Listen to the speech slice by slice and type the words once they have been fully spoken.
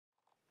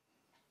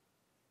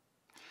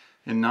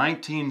In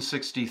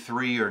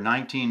 1963 or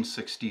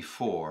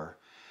 1964,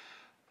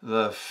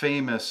 the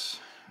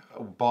famous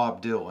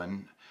Bob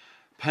Dylan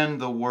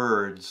penned the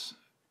words,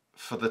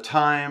 "For the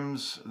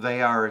times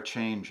they are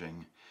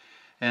a-changing,"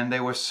 and they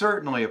were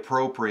certainly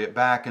appropriate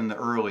back in the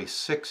early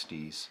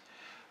 60s.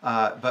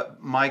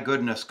 But my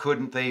goodness,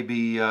 couldn't they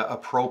be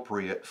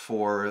appropriate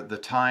for the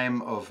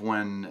time of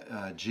when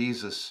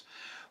Jesus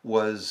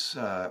was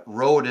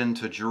rode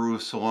into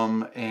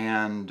Jerusalem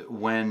and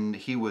when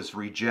he was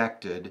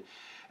rejected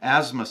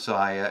as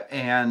Messiah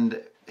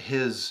and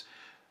his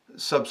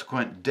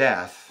subsequent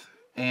death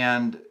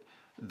and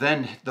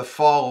then the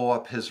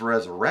follow-up, his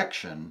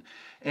resurrection,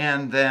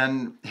 and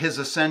then his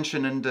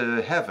ascension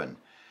into heaven.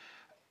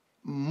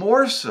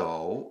 More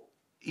so,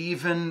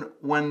 even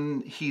when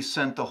he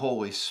sent the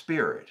Holy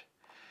Spirit.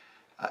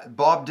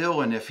 Bob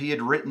Dylan, if he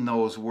had written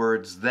those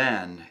words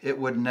then, it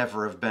would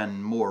never have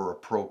been more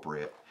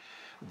appropriate.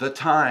 The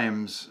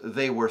times,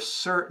 they were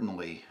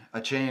certainly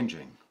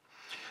a-changing.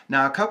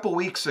 Now, a couple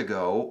weeks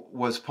ago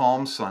was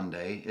Palm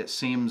Sunday. It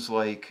seems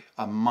like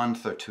a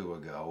month or two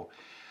ago.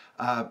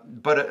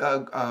 But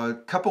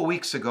a couple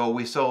weeks ago,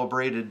 we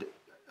celebrated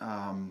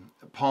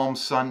Palm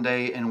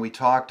Sunday, and we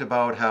talked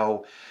about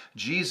how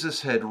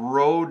Jesus had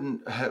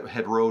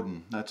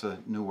that's a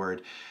new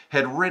word,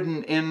 had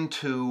ridden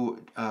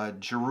into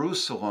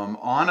Jerusalem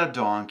on a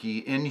donkey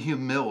in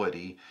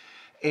humility,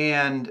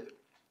 and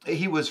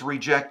he was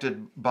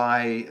rejected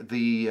by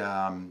the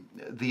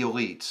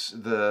elites,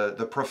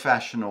 the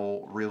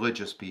professional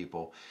religious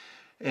people.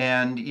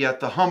 And yet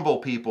the humble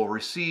people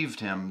received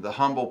him, the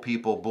humble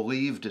people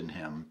believed in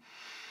him.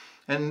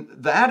 And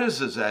that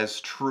is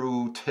as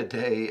true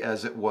today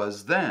as it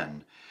was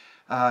then.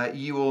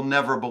 You will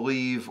never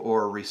believe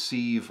or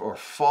receive or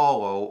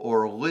follow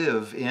or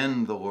live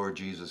in the Lord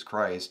Jesus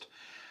Christ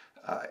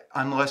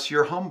unless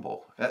you're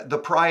humble. The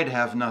pride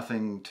have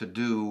nothing to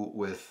do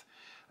with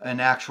an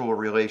actual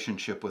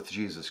relationship with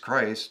Jesus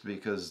Christ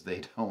because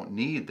they don't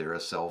need, they're a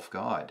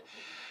self-God.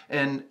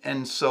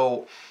 And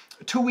so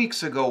 2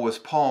 weeks ago was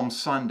Palm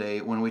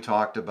Sunday when we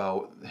talked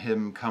about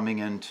him coming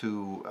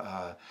into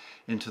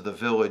the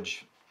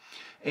village.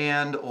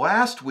 And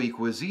last week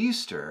was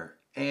Easter,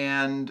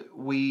 and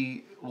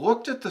we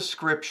looked at the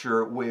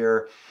scripture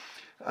where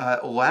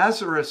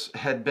Lazarus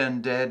had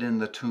been dead in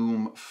the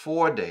tomb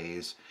 4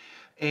 days,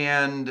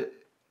 and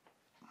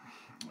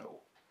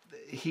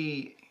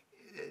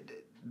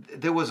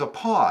there was a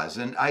pause,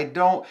 and I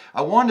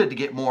wanted to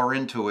get more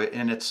into it,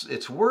 and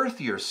it's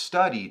worth your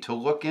study to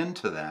look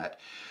into that,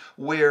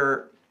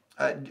 where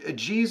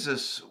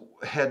Jesus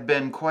had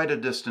been quite a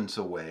distance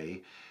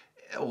away.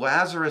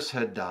 Lazarus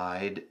had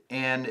died,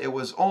 and it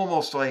was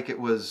almost like it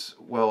was,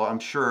 well, I'm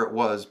sure it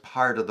was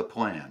part of the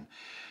plan.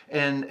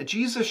 And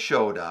Jesus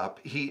showed up,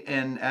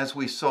 and as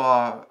we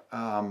saw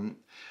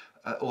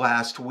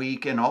last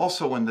week, and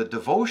also in the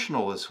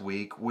devotional this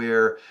week,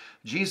 where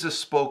Jesus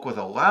spoke with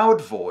a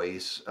loud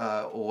voice,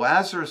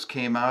 Lazarus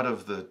came out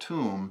of the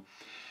tomb,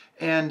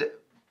 and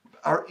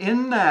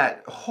in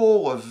that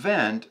whole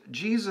event,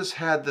 Jesus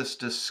had this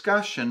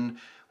discussion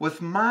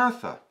with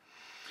Martha.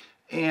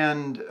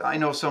 And I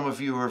know some of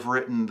you have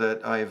written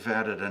that I've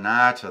added an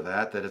R to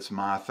that it's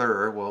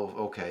Martha. Well,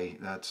 okay,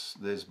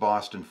 there's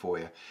Boston for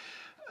you.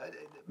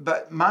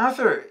 But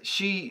Martha,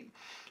 she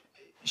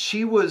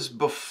was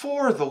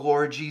before the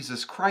Lord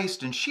Jesus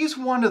Christ, and she's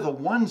one of the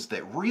ones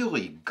that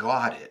really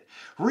got it,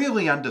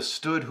 really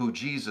understood who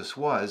Jesus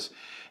was.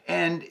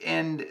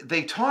 And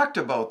they talked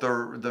about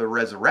the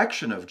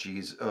resurrection of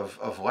Jesus,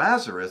 of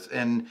Lazarus,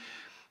 and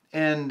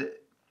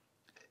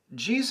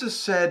Jesus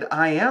said,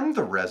 "I am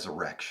the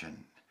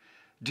resurrection.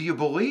 Do you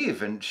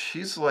believe?" And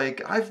she's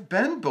like, "I've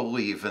been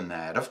believing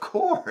that. Of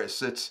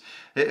course, it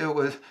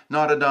was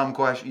not a dumb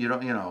question.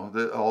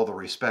 All the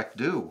respect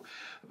due,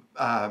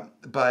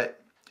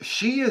 but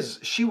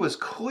she was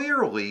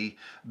clearly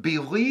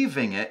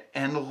believing it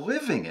and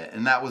living it,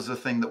 and that was the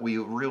thing that we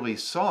really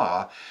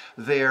saw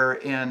there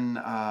in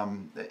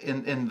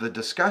the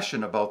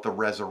discussion about the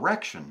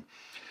resurrection.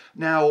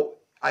 Now,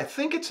 I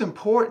think it's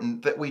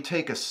important that we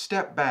take a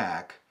step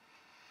back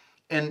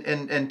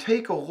and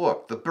take a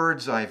look, the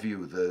bird's eye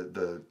view,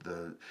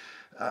 the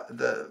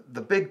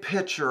big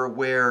picture,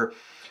 where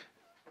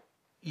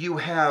you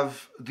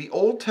have the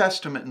Old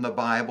Testament in the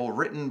Bible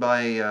written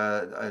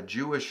by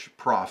Jewish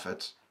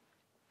prophets,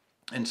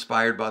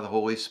 inspired by the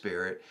Holy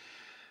Spirit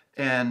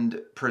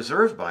and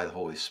preserved by the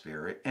Holy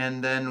Spirit,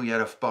 and then we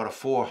had about a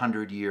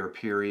 400-year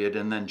period,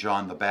 and then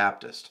John the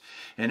Baptist.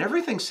 And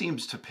everything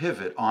seems to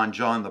pivot on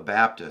John the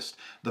Baptist,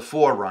 the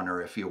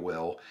forerunner, if you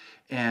will.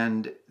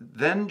 And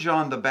then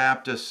John the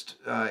Baptist,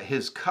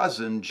 his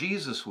cousin,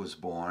 Jesus, was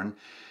born.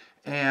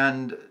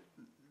 And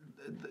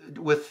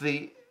with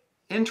the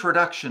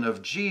introduction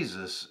of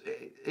Jesus,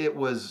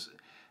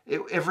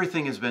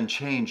 everything has been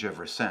changed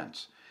ever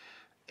since.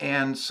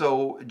 And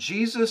so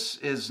Jesus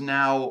is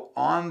now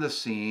on the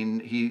scene.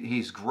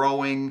 He's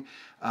growing,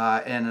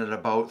 and at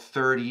about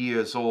 30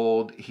 years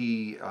old,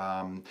 he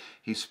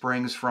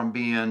springs from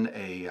being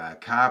a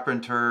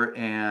carpenter,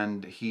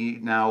 and he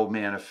now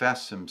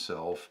manifests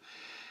himself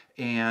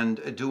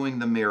and doing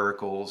the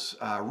miracles.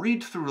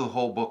 Read through the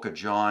whole book of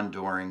John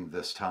during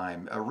this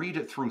time. Read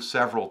it through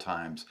several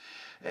times.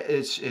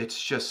 It's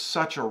just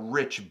such a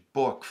rich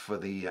book for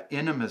the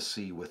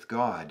intimacy with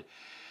God.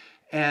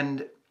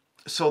 And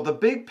so the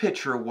big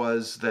picture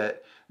was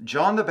that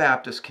John the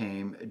Baptist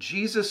came,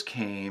 Jesus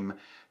came,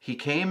 he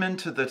came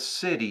into the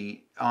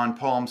city on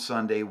Palm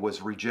Sunday,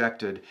 was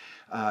rejected,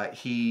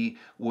 he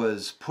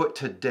was put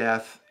to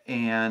death,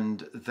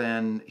 and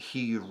then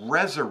he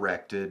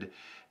resurrected.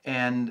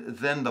 And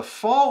then the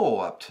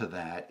follow-up to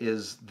that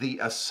is the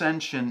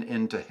ascension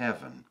into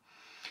heaven.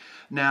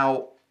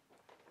 Now,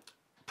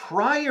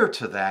 prior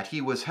to that,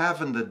 he was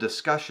having the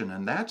discussion,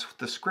 and that's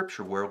the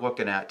scripture we're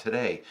looking at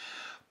today.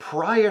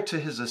 Prior to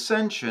his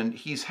ascension,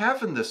 he's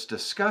having this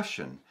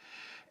discussion.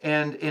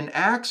 And in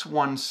Acts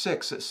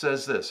 1:6, it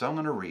says this, I'm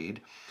going to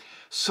read.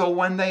 So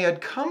when they had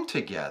come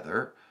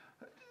together,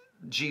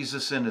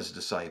 Jesus and his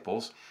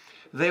disciples,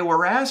 they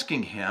were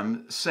asking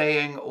him,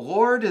 saying,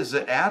 Lord, is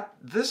it at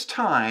this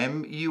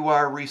time you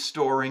are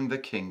restoring the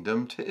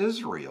kingdom to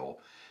Israel?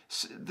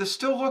 They're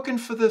still looking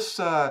for this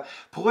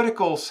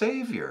political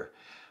savior.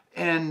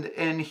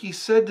 And he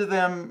said to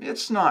them,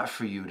 it's not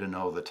for you to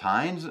know the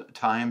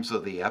times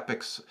of the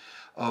epochs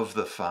of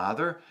the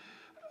Father,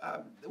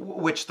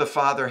 which the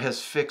Father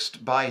has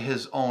fixed by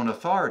his own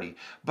authority.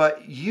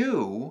 But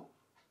you,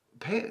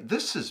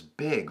 this is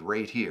big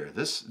right here,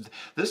 this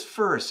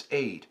verse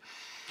 8,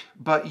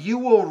 but you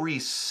will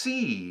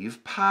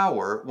receive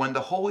power when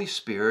the Holy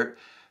Spirit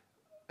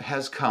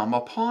has come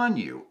upon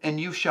you, and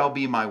you shall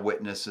be my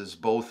witnesses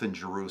both in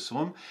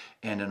Jerusalem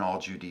and in all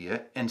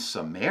Judea and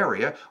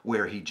Samaria,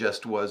 where he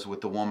just was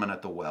with the woman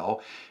at the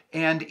well,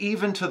 and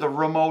even to the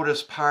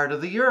remotest part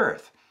of the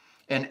earth.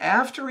 And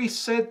after he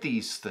said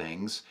these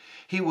things,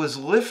 he was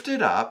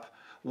lifted up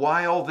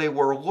while they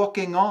were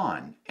looking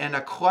on, and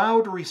a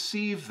cloud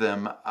received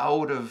them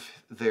out of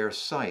their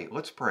sight.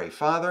 Let's pray.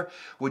 Father,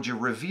 would you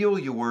reveal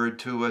your word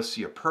to us,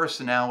 your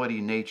personality,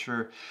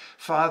 nature?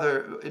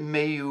 Father,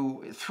 may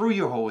you, through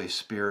your Holy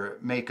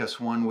Spirit, make us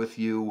one with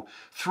you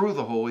through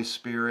the Holy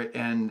Spirit,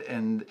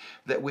 and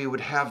that we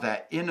would have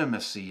that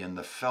intimacy and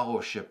the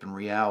fellowship and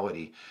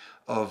reality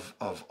of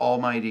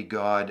Almighty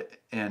God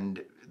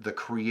and the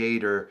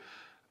Creator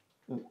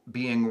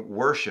being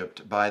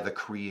worshiped by the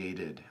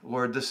created.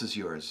 Lord, this is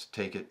yours.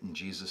 Take it in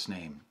Jesus'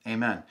 name.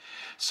 Amen.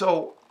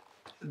 So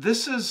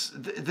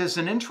there's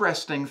an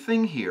interesting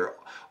thing here.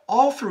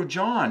 All through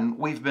John,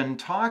 we've been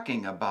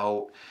talking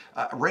about,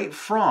 right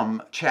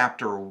from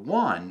chapter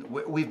 1,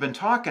 we've been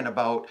talking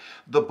about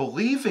the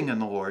believing in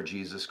the Lord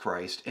Jesus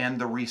Christ and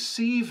the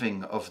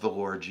receiving of the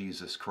Lord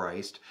Jesus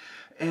Christ.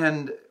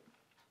 And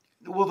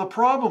well, the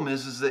problem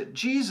is that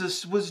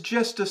Jesus was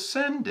just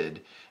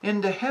ascended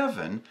into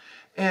heaven,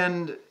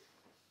 and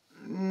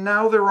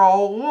now they're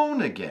all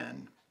alone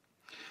again.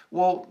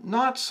 Well,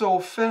 not so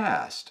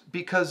fast,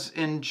 because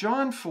in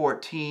John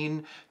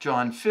 14,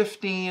 John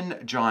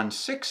 15, John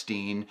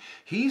 16,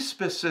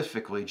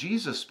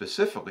 Jesus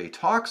specifically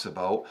talks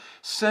about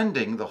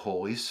sending the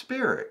Holy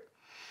Spirit.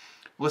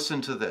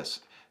 Listen to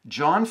this.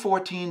 John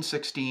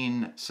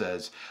 14:16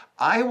 says,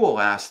 I will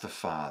ask the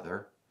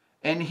Father,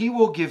 and he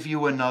will give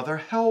you another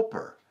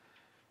helper,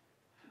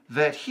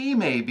 that he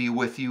may be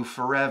with you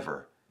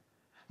forever.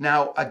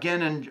 Now,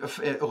 again,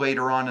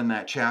 later on in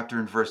that chapter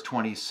in verse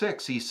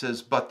 26, he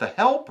says, but the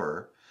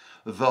helper,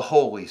 the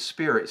Holy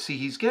Spirit, see,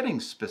 he's getting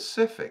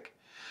specific,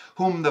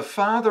 whom the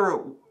Father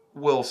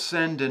will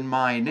send in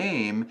my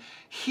name,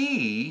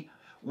 he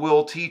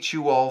will teach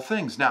you all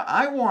things. Now,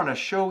 I want to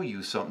show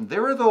you something.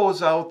 There are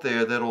those out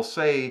there that'll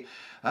say,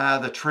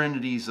 the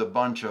Trinity's a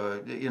bunch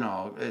of,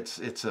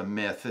 it's a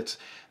myth.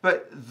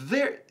 But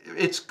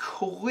it's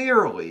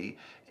clearly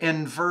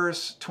in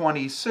verse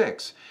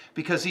 26,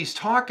 because he's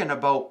talking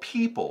about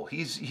people.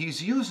 He's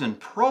using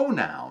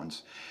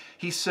pronouns.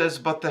 He says,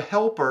 but the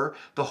helper,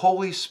 the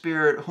Holy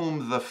Spirit,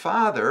 whom the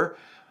Father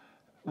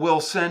will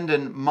send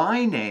in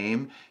my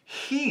name,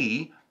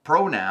 he,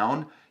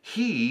 pronoun,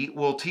 he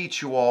will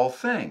teach you all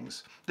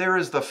things. There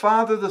is the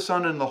Father, the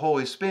Son, and the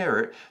Holy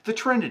Spirit, the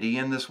Trinity,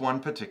 in this one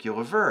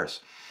particular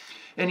verse.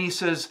 And he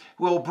says,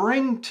 will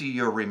bring to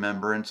your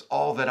remembrance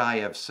all that I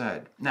have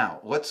said. Now,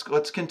 let's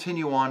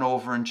continue on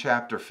over in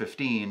chapter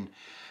 15,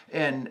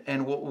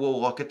 and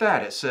we'll look at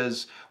that. It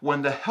says,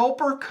 when the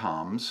Helper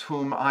comes,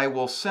 whom I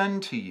will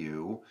send to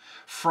you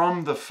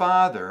from the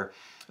Father,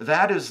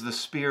 that is the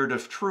Spirit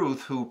of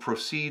truth who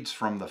proceeds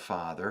from the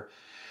Father,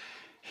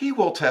 he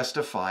will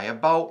testify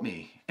about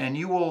me, and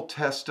you will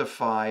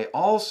testify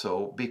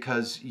also,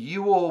 because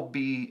you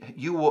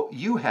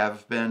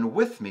have been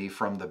with me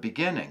from the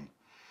beginning.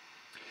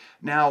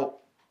 Now,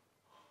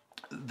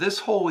 this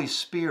Holy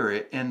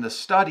Spirit and the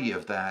study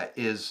of that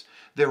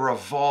there are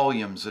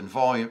volumes and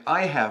volumes.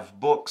 I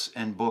have books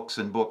and books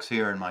and books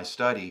here in my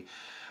study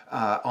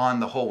on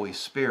the Holy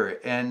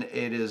Spirit, and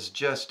it is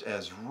just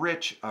as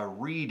rich a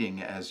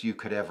reading as you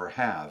could ever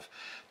have,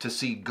 to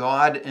see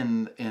God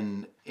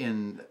in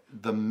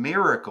the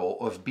miracle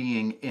of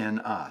being in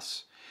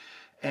us.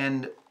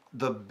 And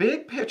the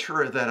big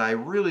picture that I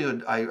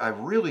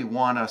really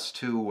want us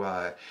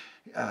to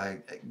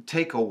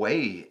take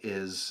away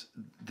is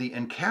the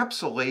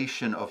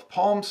encapsulation of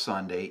Palm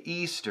Sunday,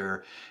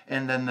 Easter,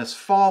 and then this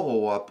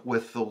follow-up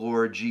with the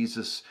Lord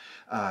Jesus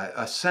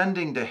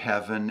ascending to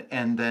heaven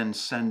and then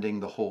sending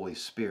the Holy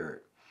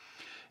Spirit.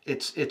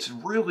 It's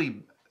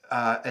really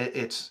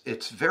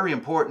it's very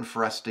important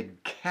for us to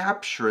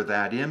capture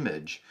that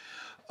image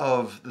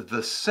of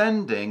the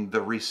sending,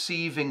 the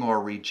receiving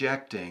or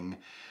rejecting,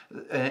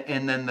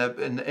 and then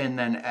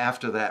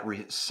after that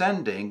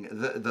sending,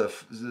 the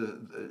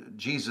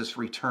Jesus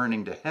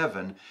returning to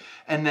heaven,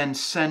 and then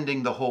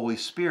sending the Holy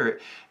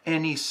Spirit.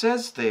 And he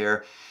says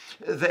there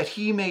that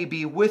he may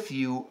be with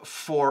you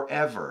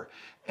forever.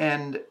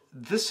 And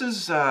this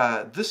is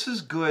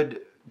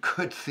good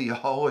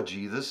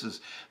theology. This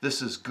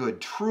is good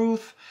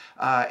truth.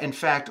 In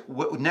fact,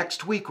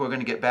 next week we're going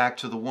to get back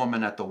to the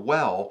woman at the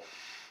well,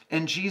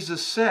 and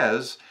Jesus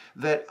says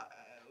that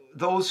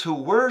those who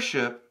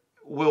worship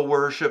will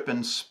worship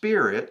in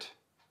spirit,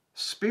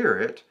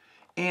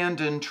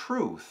 and in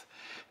truth.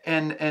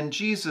 And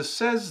Jesus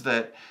says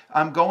that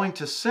I'm going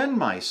to send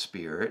my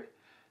spirit,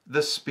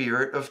 the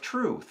spirit of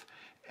truth.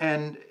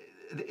 And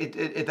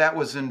that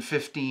was in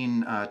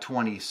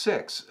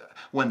 15:26.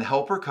 When the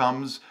Helper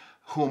comes,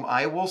 whom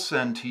I will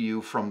send to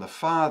you from the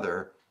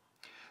Father,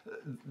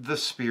 the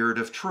Spirit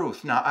of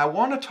truth. Now, I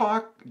want to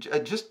talk,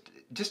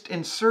 just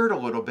insert a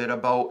little bit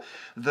about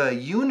the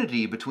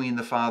unity between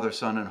the Father,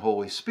 Son, and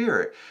Holy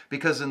Spirit.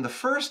 Because in the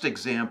first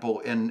example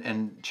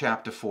in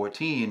chapter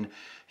 14,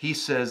 he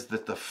says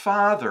that the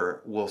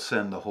Father will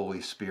send the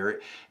Holy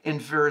Spirit. In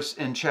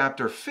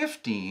chapter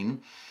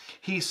 15,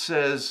 he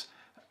says,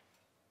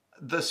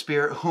 the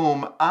Spirit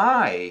whom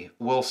I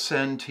will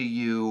send to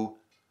you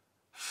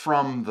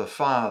from the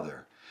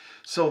Father.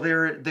 So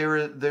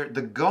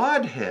the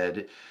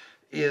Godhead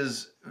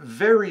is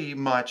very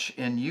much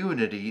in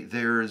unity.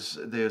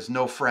 There's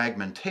no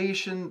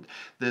fragmentation.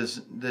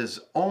 There's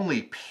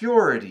only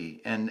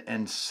purity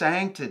and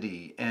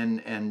sanctity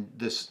and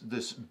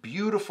this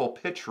beautiful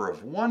picture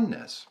of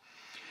oneness.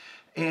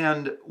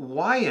 And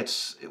why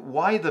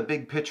the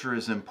big picture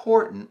is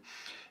important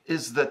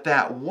is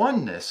that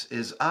oneness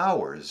is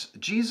ours.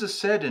 Jesus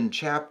said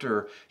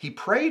he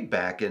prayed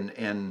back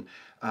in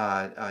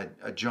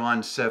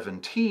John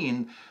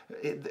 17,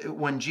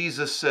 when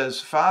Jesus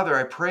says, Father,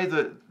 I pray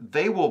that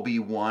they will be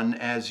one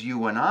as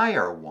you and I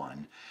are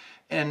one.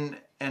 And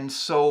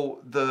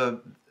so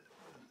the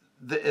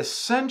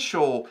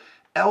essential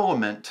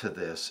element to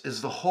this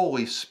is the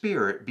Holy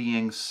Spirit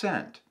being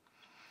sent.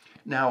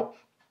 Now,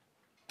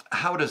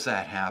 how does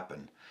that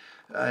happen?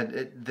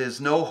 There's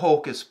no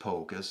hocus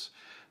pocus.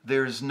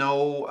 There's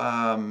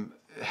no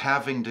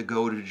having to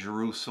go to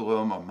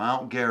Jerusalem or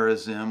Mount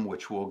Gerizim,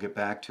 which we'll get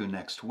back to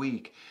next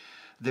week.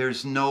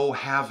 There's no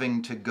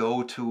having to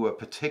go to a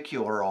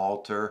particular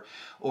altar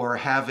or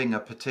having a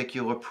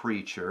particular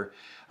preacher.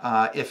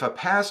 If a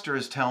pastor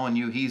is telling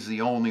you he's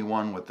the only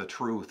one with the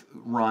truth,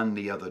 run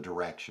the other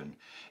direction.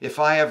 If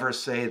I ever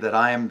say that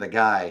I am the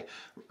guy,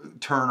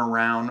 turn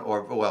around,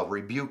 or, well,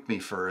 rebuke me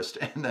first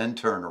and then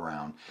turn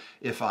around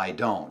if I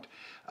don't.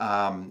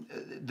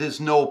 There's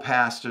no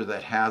pastor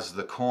that has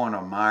the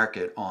corner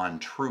market on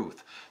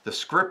truth. The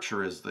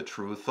Scripture is the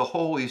truth. The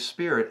Holy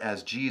Spirit,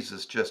 as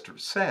Jesus just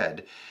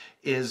said,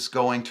 is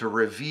going to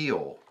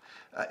reveal.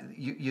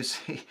 You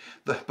see,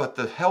 but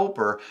the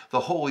Helper,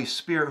 the Holy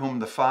Spirit, whom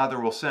the Father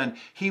will send,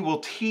 he will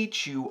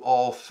teach you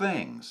all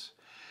things.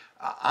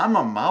 I'm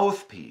a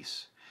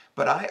mouthpiece.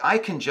 But I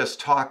can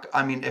just talk,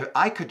 if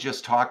I could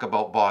just talk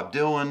about Bob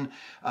Dylan,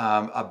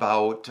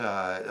 about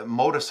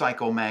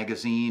Motorcycle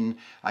Magazine,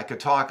 I could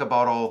talk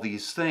about all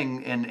these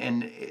things,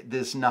 and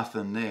there's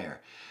nothing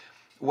there.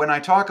 When I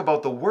talk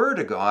about the Word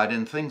of God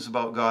and things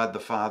about God, the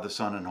Father,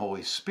 Son, and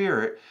Holy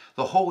Spirit,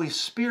 the Holy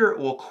Spirit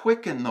will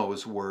quicken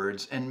those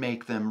words and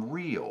make them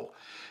real.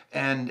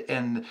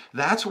 And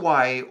that's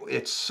why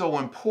it's so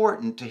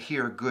important to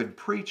hear good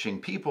preaching,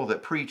 people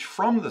that preach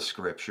from the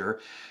Scripture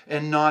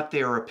and not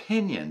their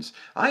opinions.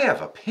 I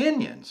have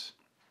opinions.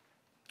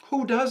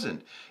 Who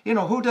doesn't?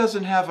 Who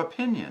doesn't have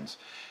opinions?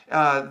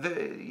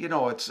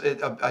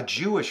 A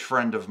Jewish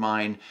friend of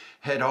mine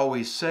had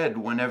always said,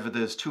 whenever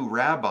there's two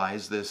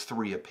rabbis, there's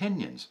three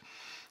opinions.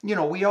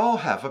 We all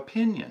have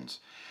opinions.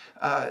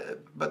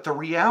 But the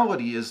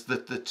reality is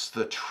that it's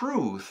the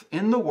truth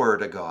in the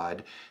Word of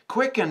God,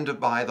 quickened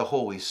by the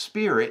Holy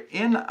Spirit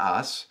in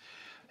us,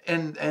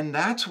 and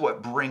that's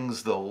what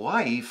brings the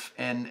life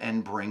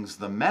and brings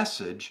the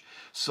message,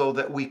 so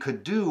that we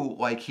could do,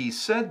 like he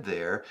said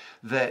there,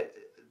 that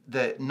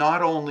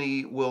not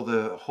only will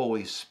the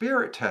Holy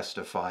Spirit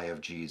testify of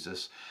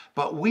Jesus,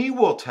 but we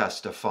will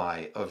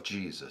testify of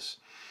Jesus.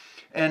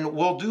 And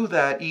we'll do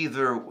that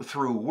either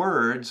through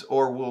words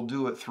or we'll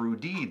do it through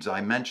deeds.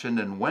 I mentioned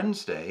on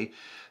Wednesday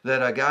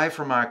that a guy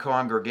from our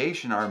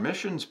congregation, our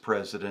missions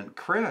president,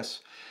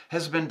 Chris,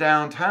 has been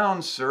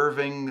downtown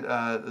serving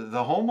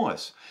the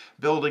homeless,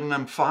 building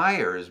them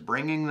fires,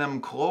 bringing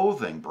them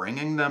clothing,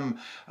 bringing them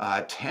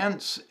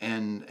tents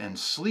and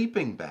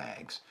sleeping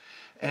bags.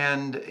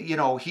 And, you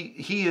know,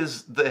 he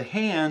is the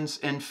hands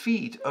and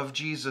feet of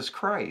Jesus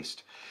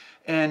Christ.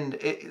 And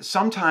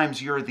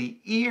sometimes you're the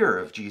ear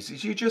of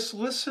Jesus. You just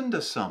listen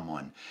to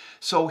someone.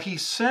 So he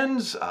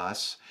sends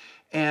us,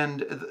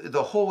 and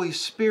the Holy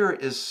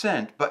Spirit is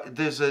sent. But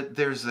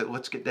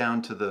let's get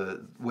down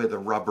to where the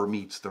rubber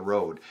meets the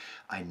road.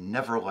 I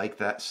never like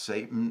that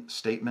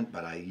statement,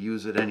 but I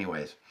use it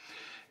anyways.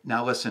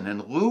 Now listen,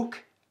 in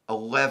Luke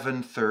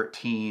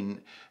 11:13,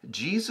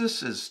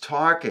 Jesus is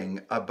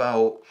talking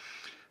about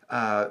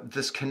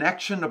this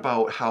connection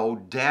about how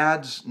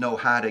dads know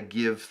how to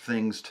give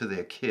things to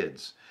their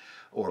kids,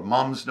 or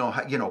moms know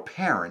how,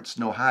 parents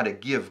know how to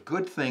give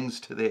good things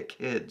to their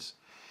kids.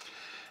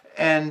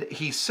 And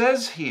he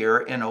says here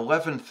in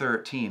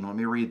 11:13, let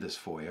me read this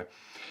for you.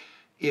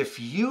 If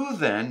you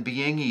then,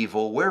 being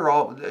evil,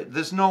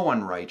 there's no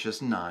one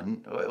righteous,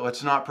 none.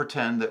 Let's not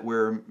pretend that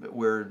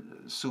we're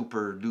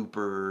super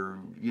duper,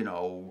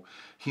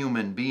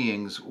 human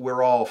beings.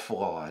 We're all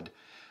flawed.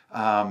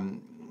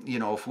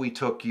 If we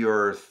took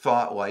your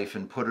thought life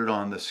and put it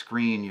on the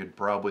screen, you'd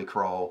probably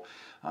crawl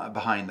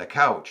behind the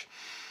couch.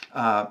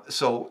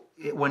 So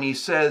when he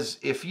says,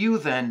 if you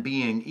then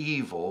being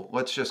evil,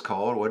 let's just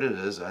call it what it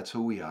is, that's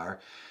who we are.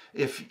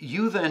 If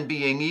you then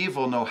being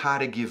evil know how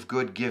to give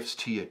good gifts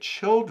to your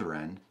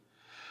children,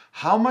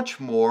 how much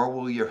more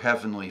will your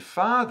heavenly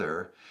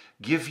Father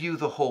give you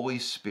the Holy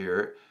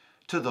Spirit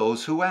to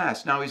those who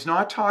ask? Now, he's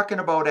not talking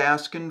about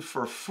asking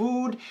for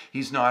food.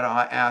 He's not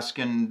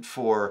asking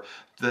for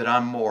that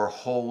I'm more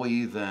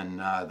holy than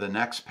the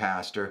next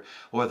pastor,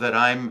 or that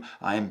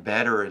I'm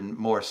better and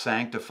more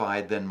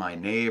sanctified than my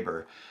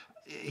neighbor.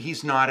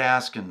 He's not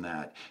asking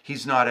that.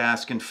 He's not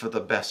asking for the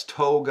best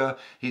toga.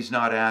 He's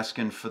not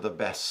asking for the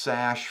best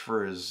sash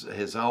for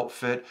his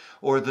outfit,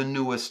 or the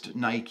newest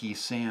Nike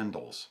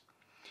sandals.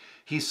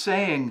 He's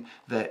saying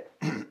that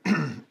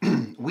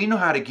we know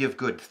how to give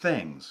good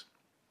things.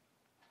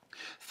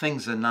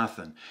 Things are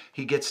nothing.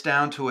 He gets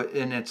down to it,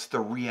 and the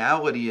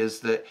reality is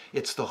that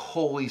it's the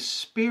Holy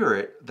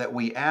Spirit that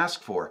we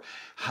ask for.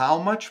 How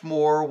much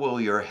more will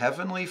your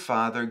heavenly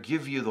Father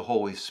give you the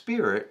Holy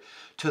Spirit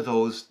to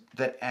those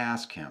that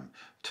ask him,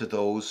 to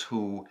those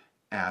who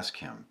ask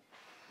him?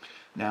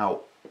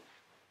 Now,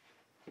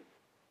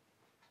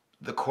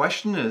 the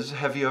question is,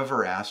 have you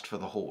ever asked for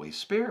the Holy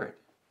Spirit?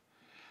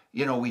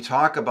 We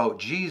talk about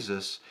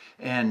Jesus,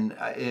 and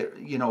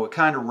it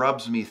kind of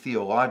rubs me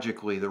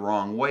theologically the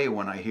wrong way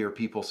when I hear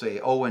people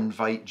say, oh,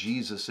 invite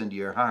Jesus into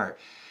your heart.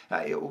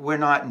 We're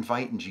not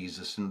inviting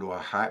Jesus into our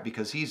heart,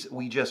 because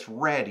we just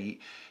read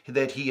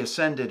that he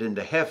ascended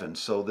into heaven.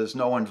 So there's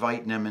no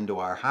inviting him into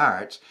our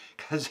hearts,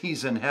 because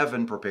he's in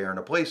heaven preparing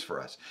a place for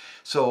us.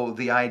 So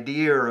the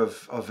idea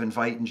of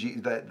inviting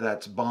Jesus,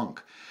 that's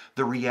bunk.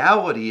 The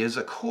reality is,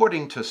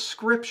 according to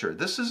Scripture,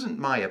 this isn't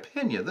my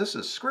opinion, this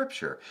is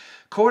Scripture.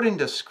 According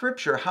to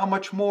Scripture, how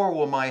much more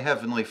will my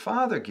Heavenly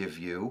Father give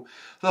you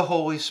the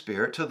Holy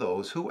Spirit to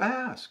those who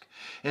ask?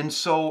 And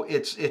so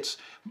it's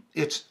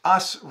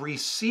us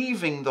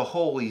receiving the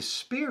Holy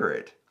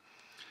Spirit.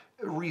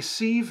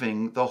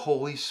 Receiving the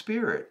Holy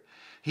Spirit.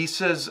 He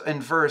says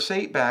in verse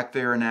 8 back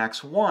there in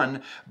Acts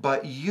 1,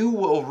 but you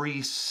will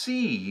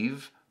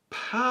receive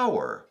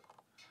power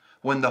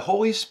when the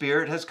Holy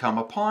Spirit has come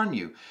upon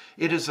you.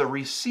 It is a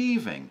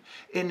receiving.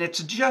 And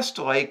it's just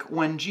like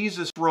when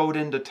Jesus rode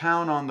into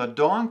town on the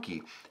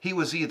donkey. He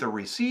was either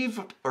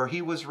received or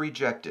he was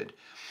rejected.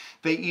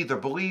 They either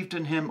believed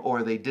in him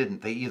or they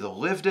didn't. They either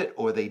lived it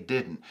or they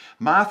didn't.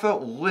 Martha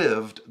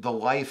lived the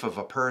life of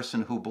a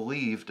person who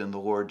believed in the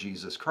Lord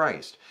Jesus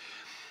Christ.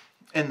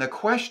 And the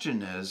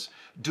question is,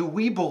 do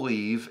we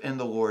believe in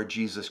the Lord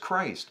Jesus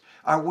Christ?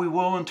 Are we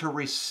willing to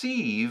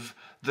receive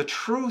the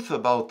truth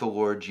about the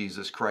Lord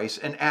Jesus Christ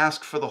and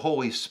ask for the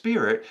Holy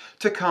Spirit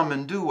to come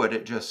and do what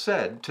it just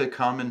said, to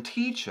come and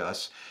teach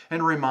us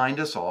and remind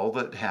us all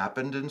that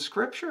happened in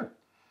Scripture?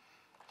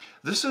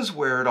 This is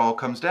where it all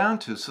comes down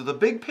to. So the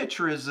big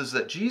picture is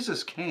that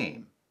Jesus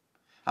came.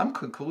 I'm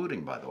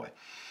concluding, by the way.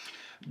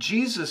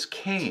 Jesus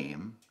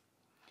came.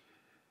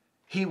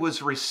 He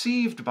was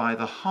received by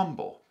the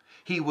humble.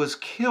 He was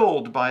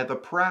killed by the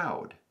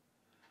proud.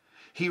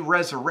 He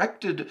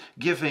resurrected,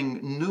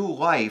 giving new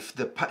life,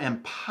 the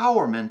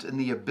empowerment and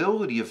the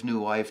ability of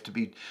new life to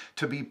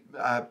be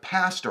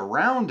passed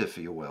around, if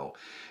you will.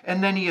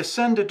 And then he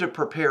ascended to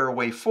prepare a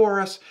way for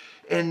us.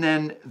 And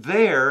then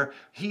there,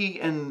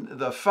 he and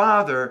the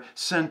Father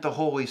sent the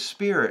Holy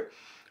Spirit.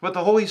 But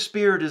the Holy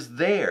Spirit is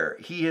there.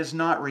 He is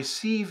not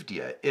received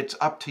yet. It's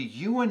up to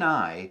you and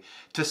I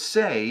to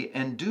say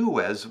and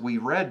do as we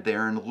read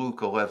there in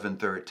Luke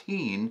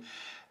 11:13,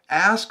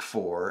 ask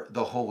for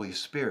the Holy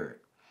Spirit.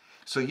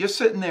 So you're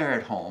sitting there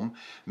at home.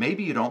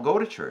 Maybe you don't go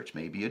to church.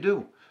 Maybe you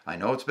do. I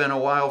know it's been a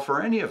while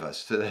for any of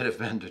us that have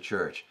been to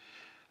church.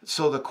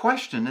 So the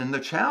question and the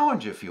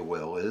challenge, if you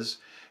will, is,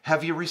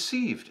 have you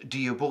received? Do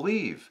you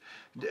believe?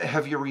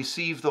 Have you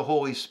received the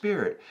Holy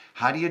Spirit?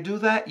 How do you do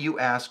that? You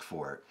ask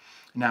for it.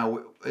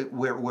 Now,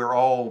 we're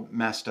all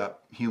messed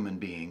up human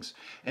beings.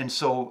 And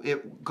so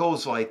it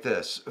goes like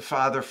this: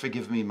 Father,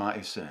 forgive me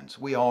my sins.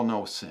 We all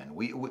know sin.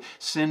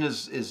 Sin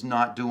is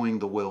not doing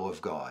the will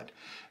of God.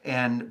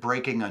 And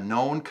breaking a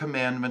known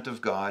commandment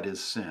of God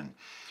is sin.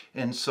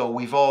 And so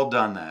we've all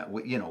done that.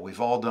 We've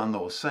all done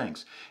those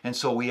things. And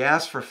so we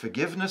ask for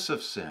forgiveness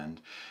of sin,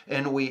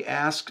 and we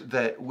ask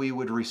that we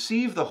would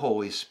receive the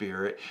Holy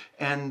Spirit,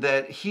 and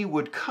that He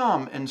would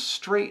come and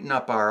straighten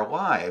up our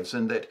lives,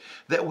 and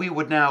that we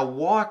would now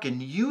walk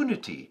in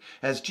unity.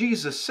 As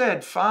Jesus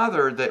said,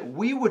 Father,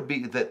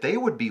 that they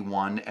would be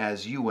one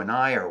as you and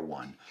I are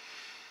one.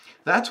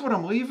 That's what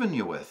I'm leaving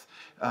you with.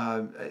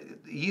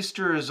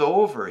 Easter is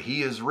over.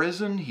 He is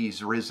risen.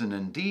 He's risen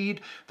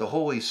indeed. The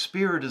Holy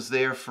Spirit is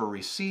there for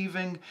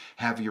receiving.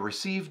 Have you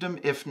received Him?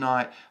 If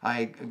not,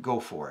 go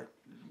for it.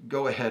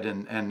 Go ahead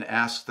and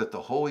ask that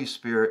the Holy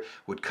Spirit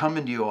would come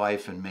into your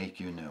life and make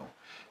you new.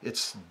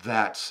 It's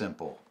that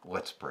simple.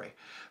 Let's pray.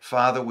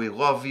 Father, we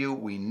love you.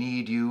 We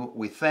need you.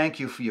 We thank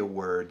you for your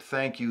word.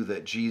 Thank you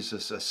that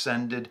Jesus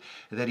ascended,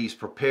 that He's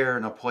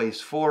preparing a place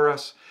for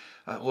us.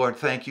 Lord,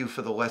 thank you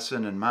for the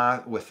lesson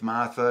with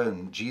Martha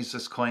and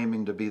Jesus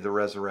claiming to be the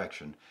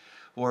resurrection.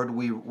 Lord,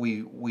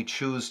 we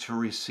choose to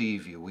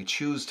receive you. We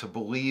choose to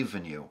believe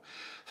in you.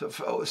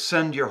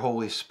 Send your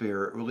Holy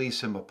Spirit,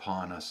 release Him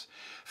upon us,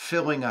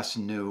 filling us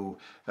new,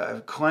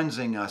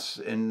 cleansing us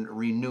and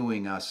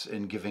renewing us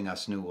and giving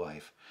us new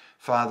life.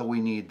 Father,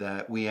 we need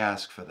that. We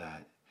ask for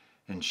that.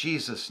 In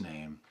Jesus'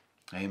 name,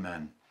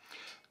 amen.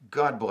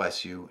 God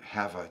bless you.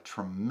 Have a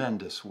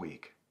tremendous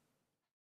week.